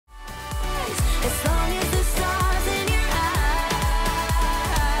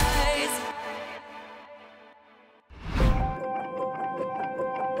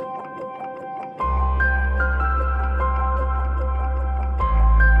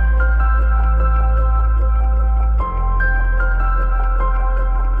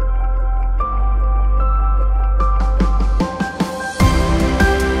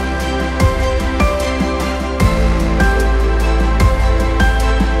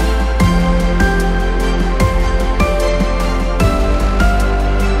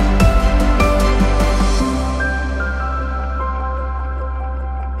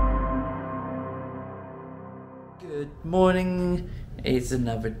It's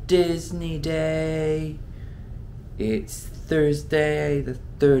another Disney day. It's Thursday, the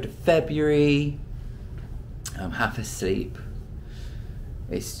 3rd of February. I'm half asleep.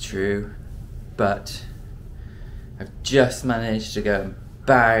 It's true. But I've just managed to go and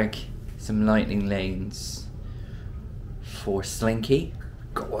bag some lightning lanes for Slinky.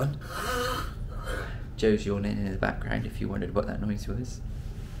 Got one. Joe's yawning in the background if you wondered what that noise was.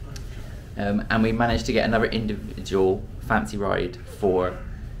 And we managed to get another individual fancy ride for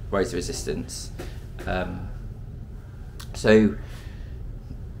Rise of Resistance. So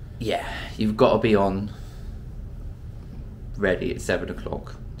yeah, you've got to be on ready at 7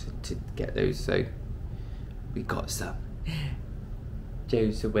 o'clock to get those. So we got some.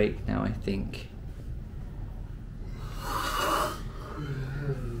 Joe's awake now, I think.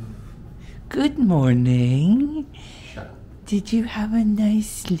 Good morning. Did you have a nice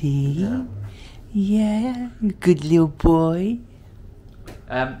sleep? Yeah, good little boy.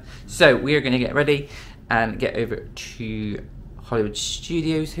 So we are going to get ready and get over to Hollywood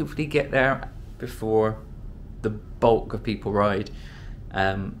Studios. Hopefully get there before the bulk of people ride.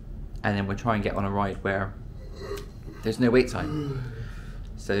 And then we'll try and get on a ride where there's no wait time.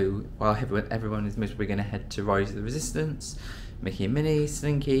 So while everyone is miserably going to head to Rise of the Resistance, Mickey and Minnie,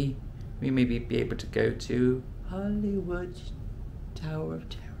 Slinky, we may be able to go to Hollywood Tower of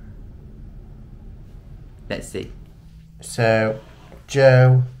Terror. Let's see. So,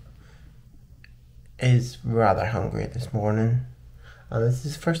 Joe is rather hungry this morning. And this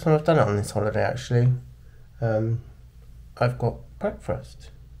is the first time I've done it on this holiday, actually. I've got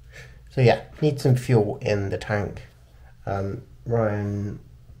breakfast. So yeah, need some fuel in the tank. Ryan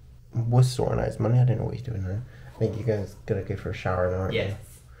was sorting out his money. I don't know what he's doing now. I think you guys gonna go for a shower now, aren't you?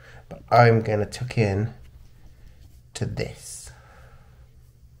 But I'm gonna tuck in to this.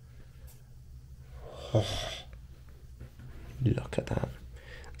 Look at that.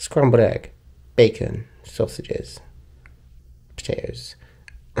 Scrambled egg, bacon, sausages, potatoes,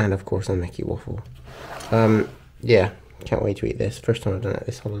 and of course a Mickey waffle. Yeah, can't wait to eat this. First time I've done it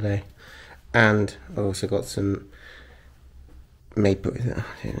this holiday. And I've also got some maple. I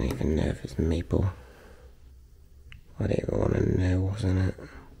don't even know if it's maple. I don't even want to know what's in it.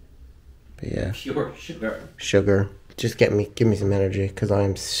 But yeah. Pure sugar. Sugar. Just give me some energy because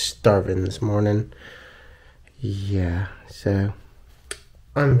I'm starving this morning. Yeah, so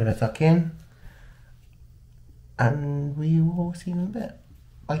I'm gonna tuck in and we will see you in a bit.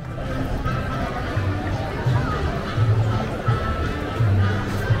 Bye.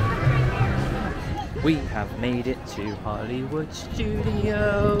 We have made it to Hollywood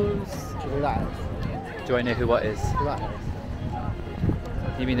Studios. Do I know who what is? Who that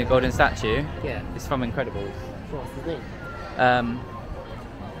is? You mean the golden statue? Yeah. It's from Incredibles. What's his name?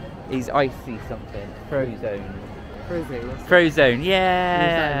 He's icy something. Frozone. Frozone. Frozone, yeah.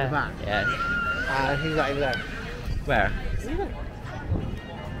 Who's that in the back? Yes. Who's that over there? Where?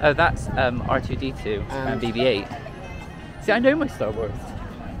 Oh, that's R2-D2 and BB-8. See, I know my Star Wars.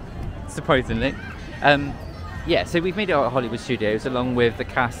 Surprisingly. Yeah, so we've made it out at Hollywood Studios along with the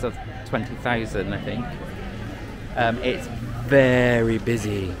cast of 20,000, I think. It's very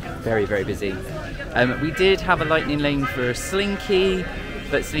busy, very, very busy. We did have a lightning lane for Slinky,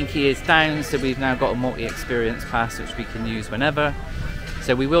 but Slinky is down, so we've now got a multi-experience pass which we can use whenever.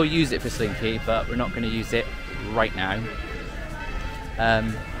 So we will use it for Slinky, but we're not going to use it right now.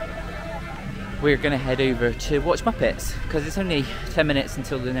 We're going to head over to watch Muppets, because it's only 10 minutes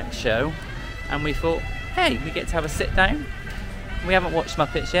until the next show. And we thought, hey, we get to have a sit down. We haven't watched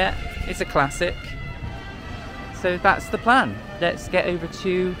Muppets yet. It's a classic. So that's the plan. Let's get over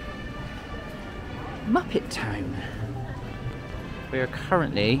to Muppet Town. We are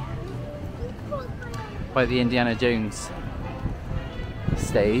currently by the Indiana Jones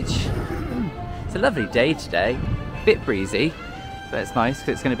stage. It's a lovely day today. Bit breezy, but it's nice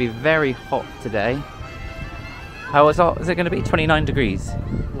because it's going to be very hot today. How hot is it going to be? 29 degrees?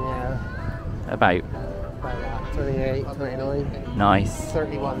 Yeah. About 28, 29. Nice.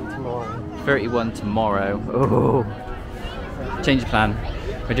 31 tomorrow. 31 tomorrow. Oh. Change of plan.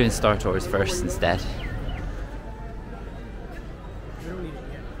 We're doing Star Tours first instead.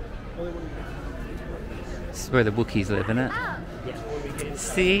 This is where the Wookiees live, isn't it?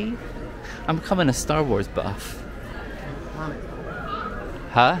 See? I'm becoming a Star Wars buff.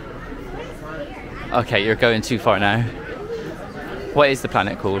 Huh? Okay, you're going too far now. What is the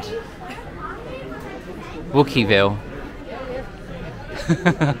planet called? Wookieeville.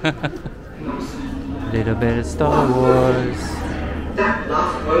 Little bit of Star Wars. That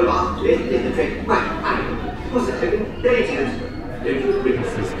last robot lifted the train. This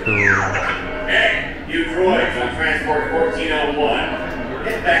is cool. Hey, you droids on Transport 1401.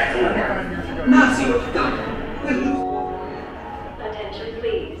 Get back to work. Now see what you've done. Attention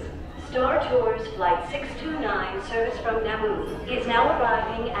please. Star Tours Flight 629 service from Lagoon is now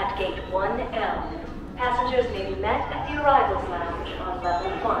arriving at Gate 1L. Passengers may be met at the Arrivals Lounge on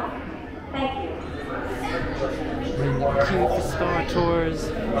level 1. Thank you. Queue for Star Tours.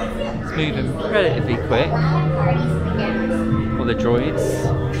 It's moving relatively quick. All the droids.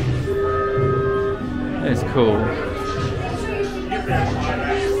 It's cool.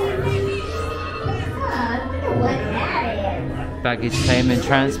 Baggage claim and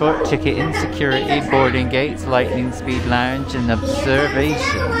transport, ticketing, security, boarding gates, lightning speed lounge, and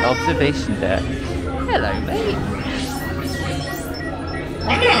observation deck. Hello, mate.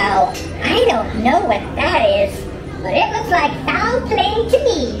 Wow, I don't know what that is, but it looks like foul play to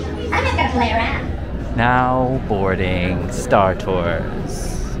me. I'm not gonna play around. Now boarding Star Tours.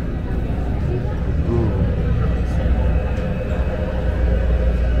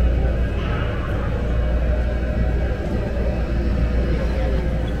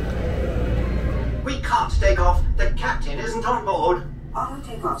 We can't take off. The captain isn't on board. Auto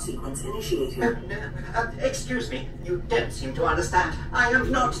takeoff sequence initiated. Excuse me, you don't seem to understand. I am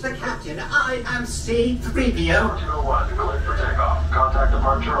not the captain. I am C-3PO. 201, cleared for takeoff. Contact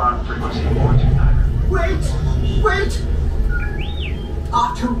departure on frequency 429. Wait!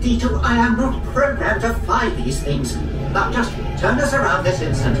 R2-D2, I am not programmed to fly these things. Now just turn us around this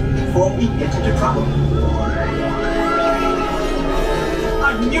instant before we get into trouble.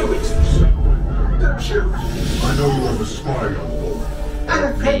 I knew it! Don't you? I know you have a spy on board. I'm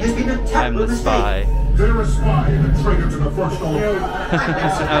afraid there's been a I'm terrible the mistake. spy. They're a spy and a traitor to the First Order.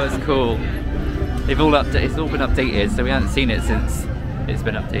 That was cool. They've all it's all been updated, so we haven't seen it since it's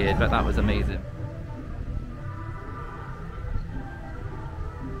been updated, but that was amazing.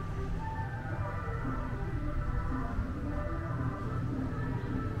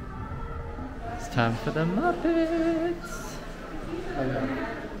 It's time for the Muppets.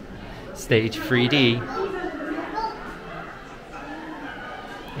 Stage 3D.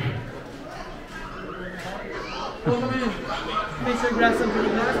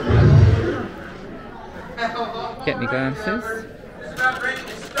 Get me glasses. Stop ready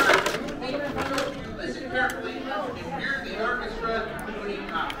to start. Listen carefully and hear the orchestra tuning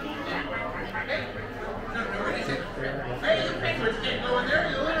up. Hey, you patrons get going there,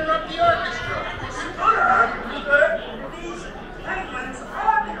 you'll interrupt the orchestra. These penguins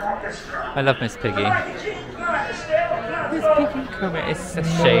are the orchestra. I love Miss Piggy. Miss Piggy, come here. It's a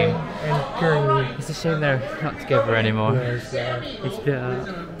shame. It's a shame they're not together anymore. It's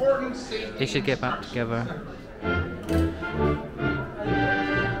they should get back together.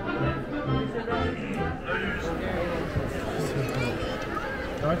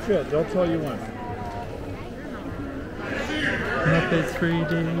 That's it. They'll tell you when. Muppets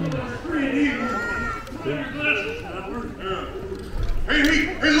 3D. Hey,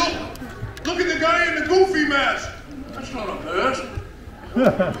 look! Look at the guy in the goofy mask! That's not a mask.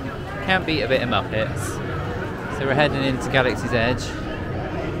 Can't beat a bit of Muppets. So we're heading into Galaxy's Edge.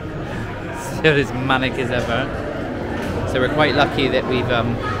 Still as manic as ever. So we're quite lucky that we've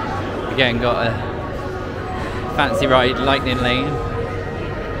again got a fancy ride lightning lane,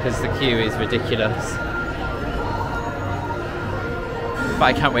 because the queue is ridiculous. But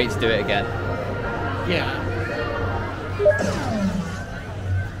I can't wait to do it again. Yeah.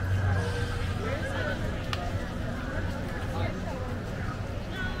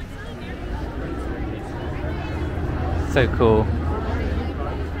 So cool.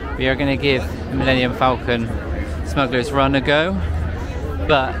 We are going to give Millennium Falcon Smuggler's Run a go,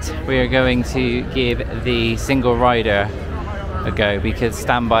 but we are going to give the single rider a go because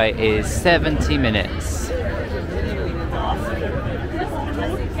standby is 70 minutes.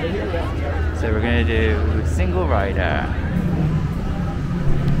 So we're going to do single rider.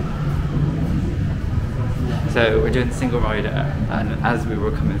 So we're doing single rider, and as we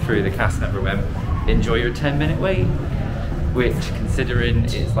were coming through, the cast member went, enjoy your 10-minute wait, which, considering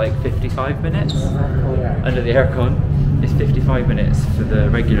it's like 55 minutes under the aircon, it's 55 minutes for the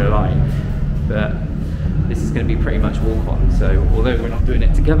regular line, but this is going to be pretty much walk on, so although we're not doing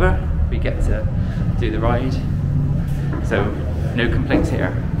it together, we get to do the ride, so no complaints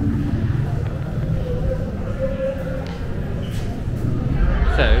here.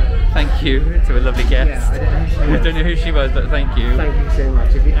 So, thank you to a lovely guest. Yeah, I don't know who she was, but thank you. Thank you so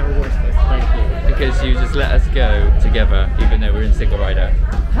much. If you ever watch this, thank you. Because you just let us go together, even though we're in single rider.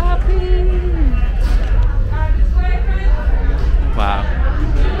 Happy! Wow.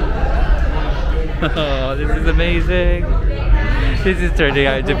 Oh, this is amazing. This is turning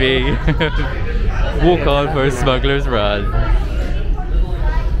out to be walk on for a smuggler's run.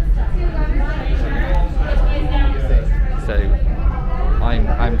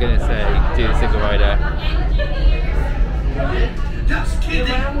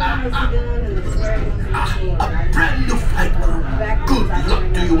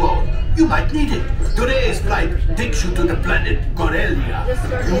 Walt. You might need it. Today's flight takes you to the planet Corellia.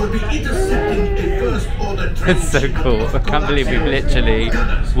 You will be intercepting a first order train. It's so cool. I can't believe we've literally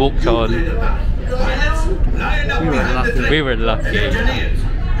walked on. We were lucky.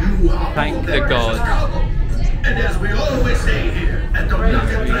 Thank the gods. And as we always say here at the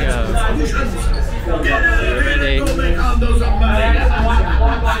Rocket Transport Solutions, get out of here to make all those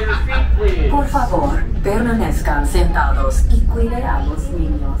Por favor, permanezcan sentados y cuide a los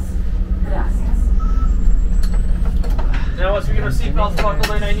niños. Gracias. Now, once we get our seatbelts buckled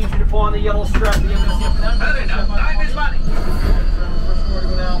in, I need you to pull on the yellow strap. Very enough. Time is money. First door to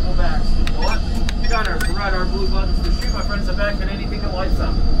go down, pull back. Gunners, right, our blue buttons to shoot. My friends are back, and anything that lights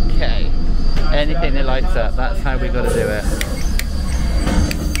up. Okay. Anything that lights up, that's how we got to do it.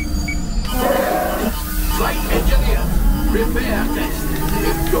 Flight engineer, repair test.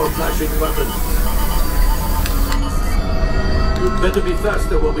 Hit your flashing button. You'd better be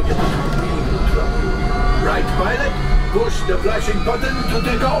faster when we get to the real trouble. Right, pilot, push the flashing button to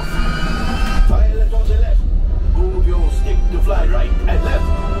take off. Pilot on the left, move your stick to fly right and left.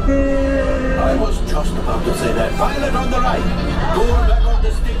 I was just about to say that. Pilot on the right, pull back on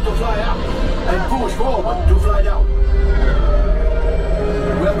the stick to fly up, and push forward to fly down.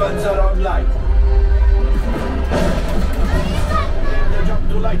 Weapons are online. Jump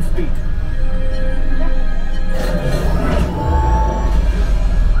to light speed.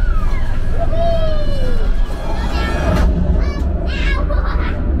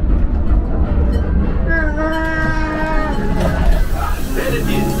 There it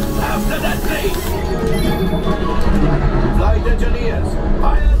is, after that plane. Flight engineers,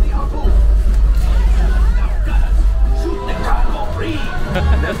 fire the Apu. Now gunners, shoot the cargo free.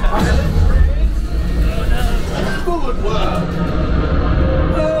 Left pilot, good work.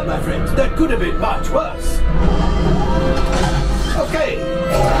 Well, my friends, that could have been much worse. Okay,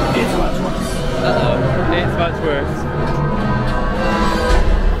 it's much worse. Uh-oh, it's much worse.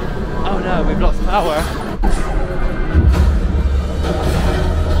 Oh no, we've lost power.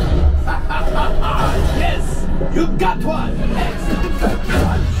 Yes, you got one. Excellent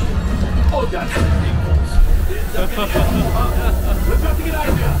punch. Oh, that's ridiculous. We've got to get out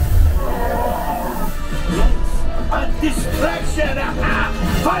of here. Yes, a distraction.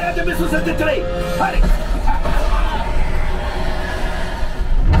 Fire the missiles at the train. Hurry.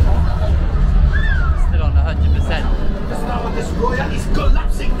 Still on 100%. The Star Destroyer is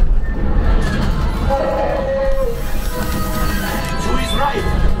collapsing. Chewie's right.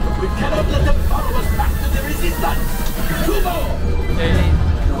 We cannot let them follow us back to the resistance. 2 more. Really?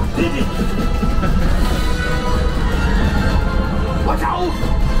 You did it. Watch out.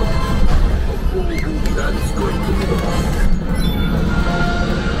 That's going to be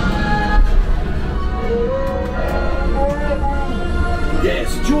Yes,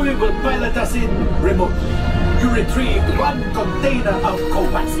 Chewie will pilot us in remotely. You retrieved 1 container of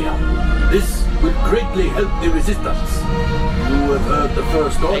coaxium. This will greatly help the resistance. You have heard the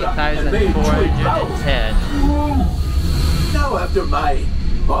first order and made Chewie proud. 8,410. Now, after my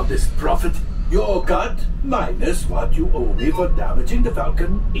modest profit, your cut minus what you owe me for damaging the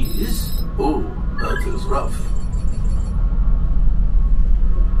Falcon is... Oh, that is rough.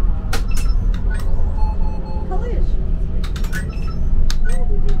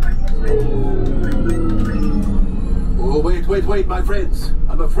 Oh, wait, my friends.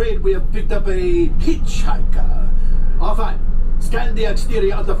 I'm afraid we have picked up a hitchhiker. Oh, fine. Scan the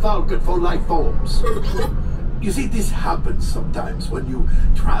exterior of the Falcon for life forms. You see, this happens sometimes when you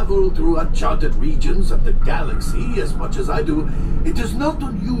travel through uncharted regions of the galaxy as much as I do. It is not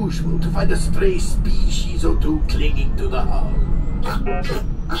unusual to find a stray species or two clinging to the hull.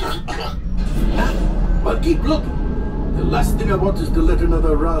 Well, keep looking. The last thing I want is to let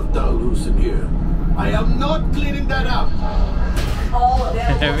another Ronto loose in here. I am not cleaning that up. All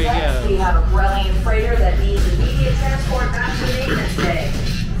available There we tracks. go. We have a Corellian freighter that needs immediate transport back to maintenance bay.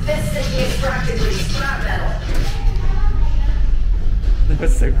 Fisting extracted with scrap metal.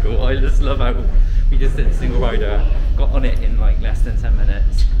 That's so cool. I just love how we just did a single rider, got on it in like less than 10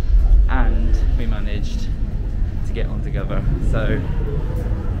 minutes, and we managed to get on together. So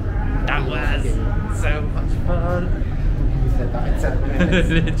that was so much fun. You said that in 7 minutes.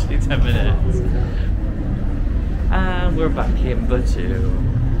 Literally 10 minutes. And we're back in Busch.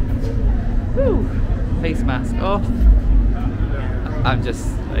 Woo! Face mask off. I'm just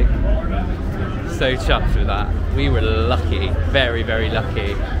like so chuffed with that. We were lucky, very, very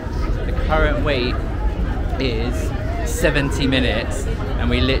lucky. The current wait is 70 minutes and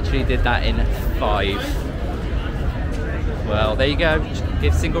we literally did that in 5. Well, there you go.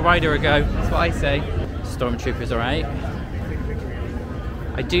 Give single rider a go. That's what I say. Stormtroopers, alright.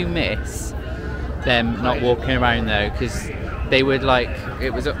 I do miss them not walking around though, because they would like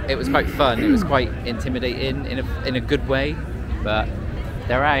it was quite fun. It was quite intimidating in a good way, but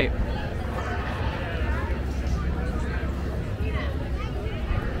they're out.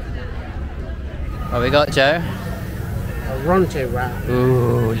 What we got, Joe? A Ronto Wrap.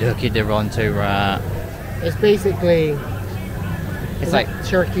 Ooh, look at the Ronto Wrap. It's basically... It's like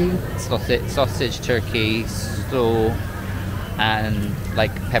turkey. Sausage, turkey, slaw, and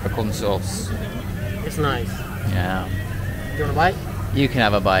like peppercorn sauce. It's nice. Yeah. Do you want a bite? You can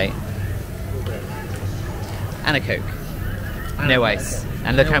have a bite. Okay. And a Coke. No ice.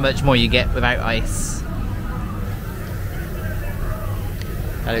 And look how much more you get without ice.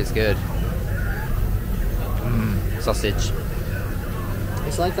 That looks good. Sausage.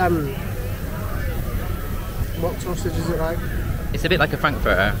 It's like what sausage is it like? It's a bit like a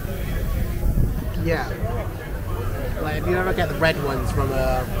Frankfurter. Yeah. Like if you ever get the red ones from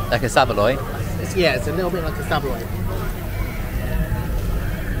a... Like a Saveloy. It's a little bit like a Saveloy.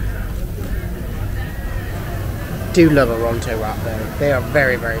 Do love a Ronto Wrap though. They are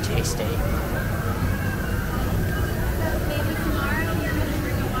very, very tasty.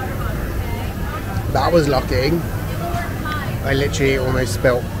 That was lucky. I literally almost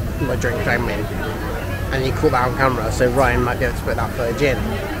spilt my drink down me. And you caught that on camera, so Ryan might be able to put that footage in.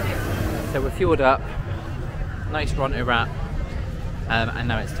 So we're fueled up. Nice Ronto Wrap. And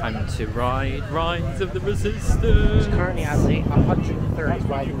now it's time to ride Rise of the Resistance. Which currently has a 130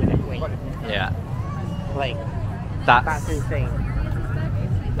 ride minute wait. Yeah. Like, that's insane.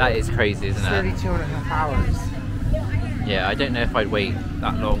 That is crazy, isn't it? 32.5 hours. Yeah, I don't know if I'd wait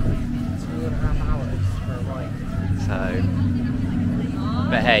that long. 2.5 hours for a ride. So,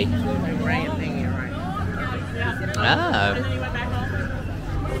 but hey. Oh.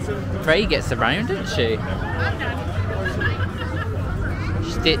 Ray gets around, doesn't she?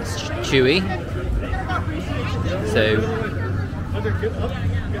 It's chewy. So.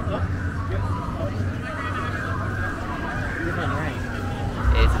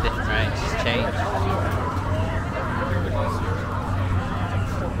 It's a different range, it's changed.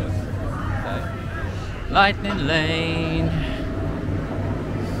 So, lightning lane.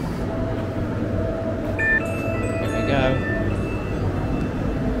 Here we go.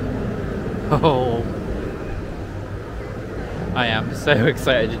 Oh, I am so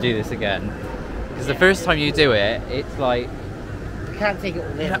excited to do this again. Because the first time you do it, it's like... You can't take it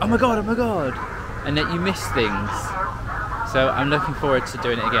all in. Oh my god, oh my god. And then you miss things. So I'm looking forward to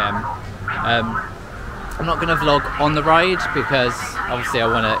doing it again. I'm not going to vlog on the ride because obviously I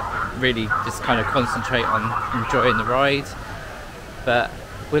want to really just kind of concentrate on enjoying the ride. But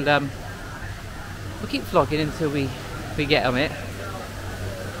we'll keep vlogging until we get on it.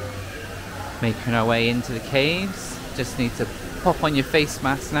 Making our way into the caves. Just need to pop on your face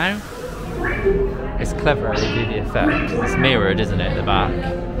mask now. It's clever how they do the effect. It's mirrored, isn't it, at the back?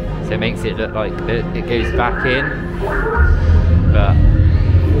 So it makes it look like it goes back in. But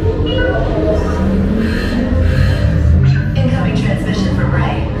Incoming transmission from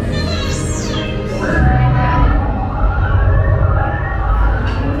Ray.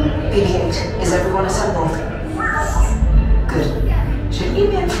 BB-8, is everyone assembled? Good. Should we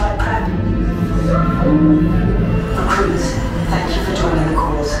be in flight prep? Recruits, thank you for joining the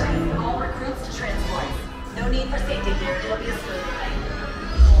calls. All recruits to transport. No need for safety gear. It'll be a smooth ride.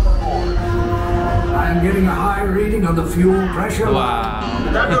 I'm getting a high reading on the fuel pressure. wow.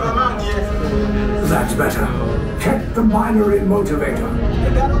 That's better. Check the binary motivator.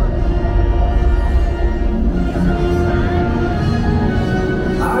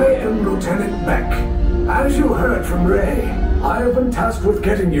 I am Lieutenant Beck. As you heard from Ray, I have been tasked with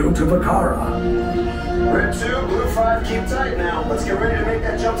getting you to Vakara. Red 2, Blue 5, keep tight now. Let's get ready to make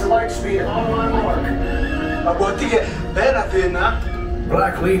that jump to light speed on my mark. Aquatica,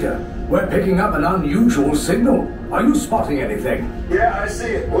 Black Leader, we're picking up an unusual signal. Are you spotting anything? Yeah, I see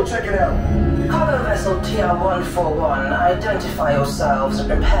it. We'll check it out. Cargo vessel TR-141, identify yourselves and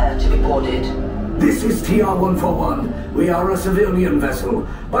prepare to be boarded. This is TR-141. We are a civilian vessel.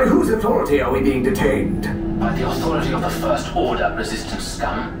 By whose authority are we being detained? By the authority of the First Order, Resistance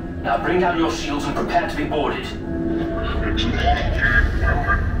scum. Now bring down your shields and prepare to be boarded.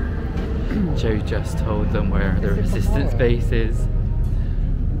 Joe just told them where the Resistance base is.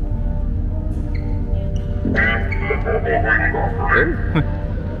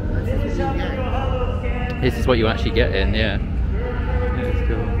 This is what you actually get in, yeah. That's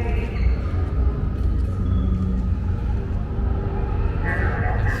cool.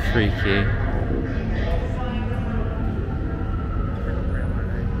 It's freaky.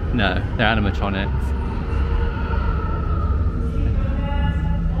 No, they're animatronics.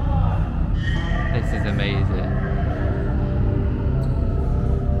 is amazing.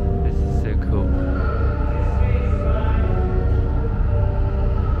 This is so cool.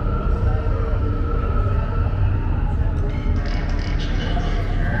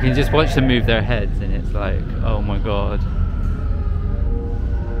 You can just watch them move their heads and it's like, oh my god.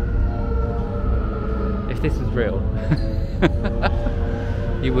 If this was real,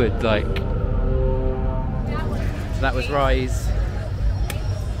 you would like. So that was Rise.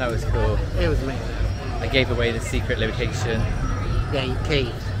 That was cool. It was amazing. I gave away the secret location. Yeah, you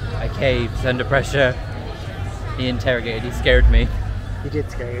caved. I caved under pressure. He interrogated, he scared me. You did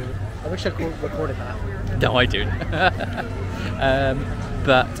scare you. I wish I could recorded that. No, I do.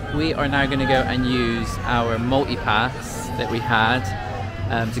 But we are now going to go and use our multi-pass that we had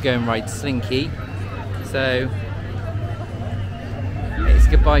to go and ride Slinky. So it's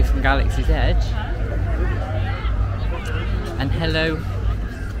goodbye from Galaxy's Edge. And hello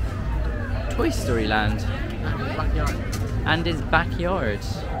Toy Story Land. And his backyard.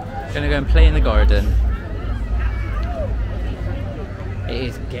 Gonna go and play in the garden. It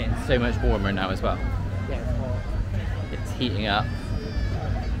is getting so much warmer now as well. Yeah, it's hot. It's heating up.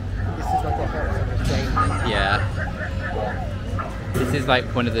 This is like the hottest summer's day. Yeah. This is like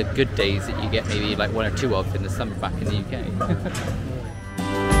one of the good days that you get maybe like 1 or 2 of in the summer back in the UK.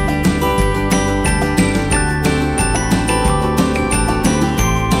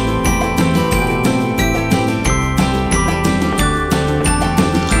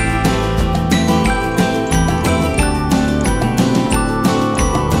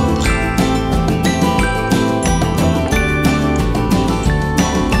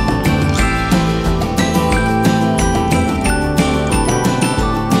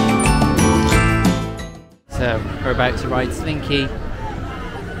 We're about to ride Slinky.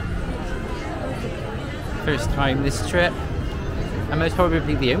 First time this trip, and most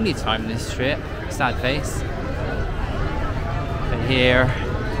probably the only time this trip. Sad face. But here,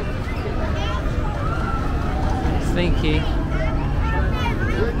 Slinky.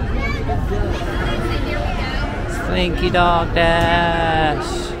 Slinky Dog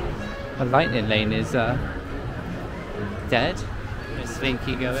Dash. The lightning lane is dead. There's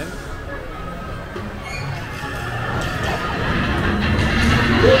Slinky going.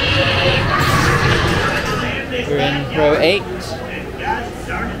 We're in row 8,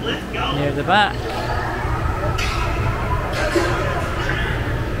 near the back.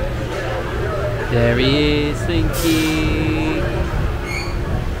 There he is, Slinky.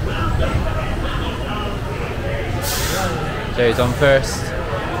 Joe's on first.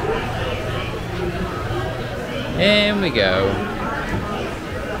 In we go.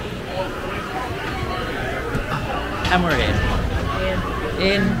 And we're in.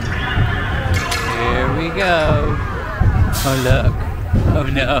 In. Here we go. Oh look. Oh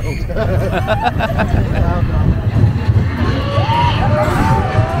no.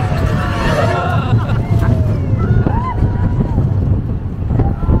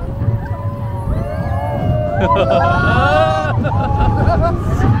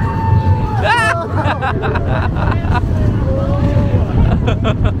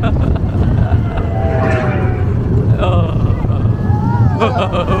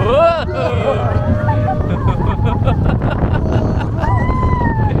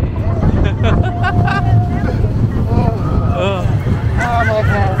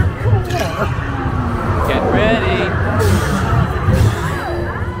 Get ready.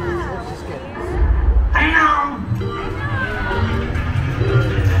 Hang on!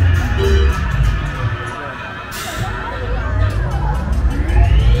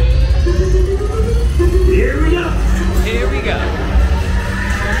 Here we go. Here we go.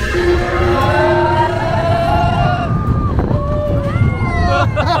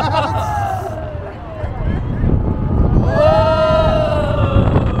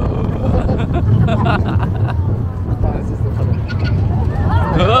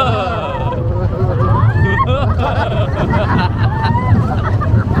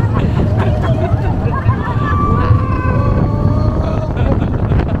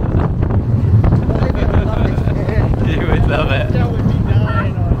 You would love it. That would be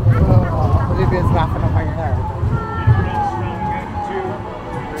dying on. Oh, Olivia's laughing on my hair.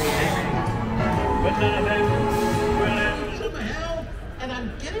 What the hell? And I'm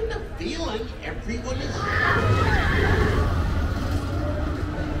getting the feeling everyone is.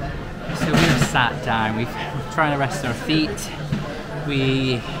 So we've sat down, we're trying to rest our feet.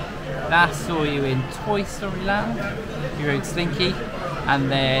 We last saw you in Toy Story Land, you rode Slinky,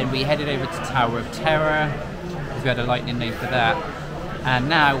 and then we headed over to Tower of Terror, because we had a lightning lane for that. And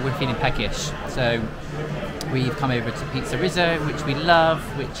now we're feeling peckish, so we've come over to Pizza Rizzo, which we love,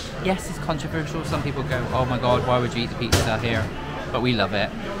 which, yes, is controversial. Some people go, oh my god, why would you eat the pizza here? But we love it.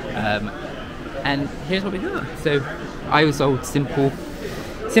 And here's what we got. So I was old simple,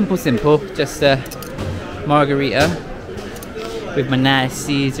 just a margarita with my nice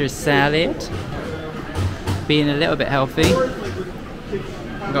Caesar salad, being a little bit healthy.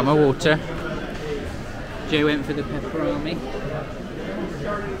 I've got my water. Joe went for the pepperoni.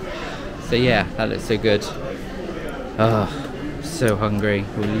 So yeah, that looks so good. Oh, so hungry.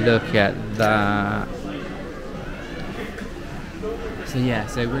 Look at that. So yeah,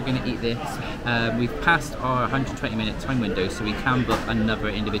 so we're gonna eat this. We've passed our 120-minute time window, so we can book another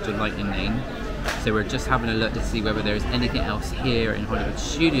individual lightning lane. So we're just having a look to see whether there's anything else here in Hollywood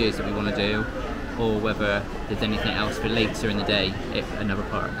Studios that we want to do, or whether there's anything else for later in the day at another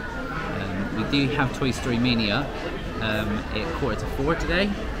park. We do have Toy Story Mania at 3:45 today,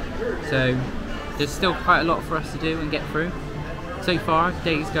 so there's still quite a lot for us to do and get through. So far, the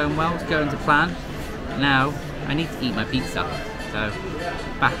day's going well, it's going to plan. Now, I need to eat my pizza, so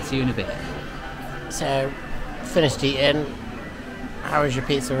back to you in a bit. So, finished eating. How was your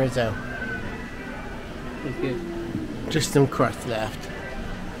pizza, Rizzo? It's good. Just some crust left.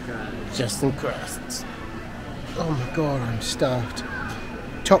 Just some crusts. Oh my god, I'm stuffed.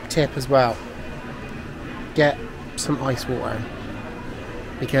 Top tip as well. Get some ice water.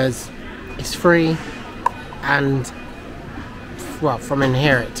 Because it's free and, well, from in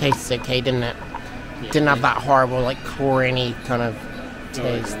here it tastes okay, didn't it? Didn't have that horrible, like, chlorine-y kind of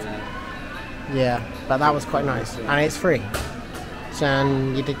taste. Yeah, but that was quite nice. And it's free. So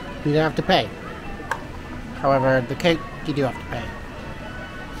you don't have to pay. However, the Coke, you do have to pay.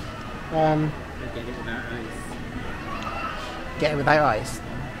 Get it without ice. Get it without ice.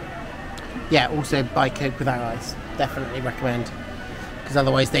 Yeah, also buy Coke without ice. Definitely recommend. Because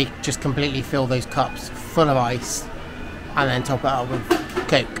otherwise they just completely fill those cups full of ice and then top it up with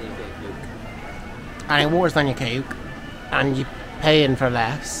Coke. And it waters down your Coke and you pay in for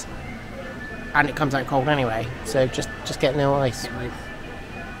less and it comes out cold anyway. So just get no ice.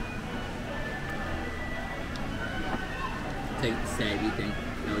 Don't say anything.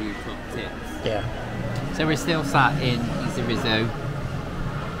 Know your top tips. Yeah. So we're still sat in Pizza Rizzo.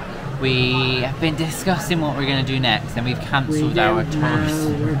 We have been discussing what we're going to do next, and we've cancelled our tours.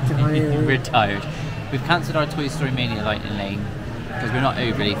 We're tired. We've cancelled our Toy Story Mania Lightning Lane because we're not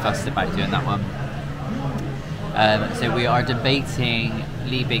overly fussed about doing that one. So we are debating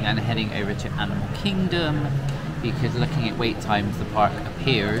leaving and heading over to Animal Kingdom because looking at wait times, the park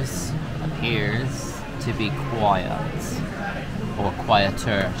appears to be quiet, or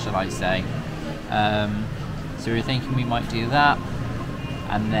quieter, shall I say. So we're thinking we might do that.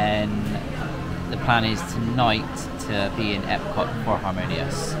 And then the plan is tonight to be in Epcot for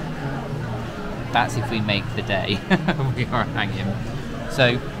Harmonious. That's if we make the day. We are hanging.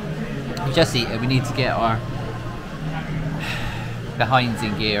 So, just eat it. We need to get our behinds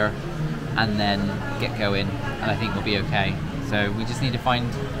in gear and then get going. And I think we'll be okay. So, we just need to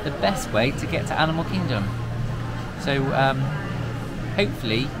find the best way to get to Animal Kingdom. So,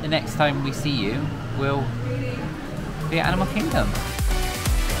 hopefully, the next time we see you, we'll be at Animal Kingdom.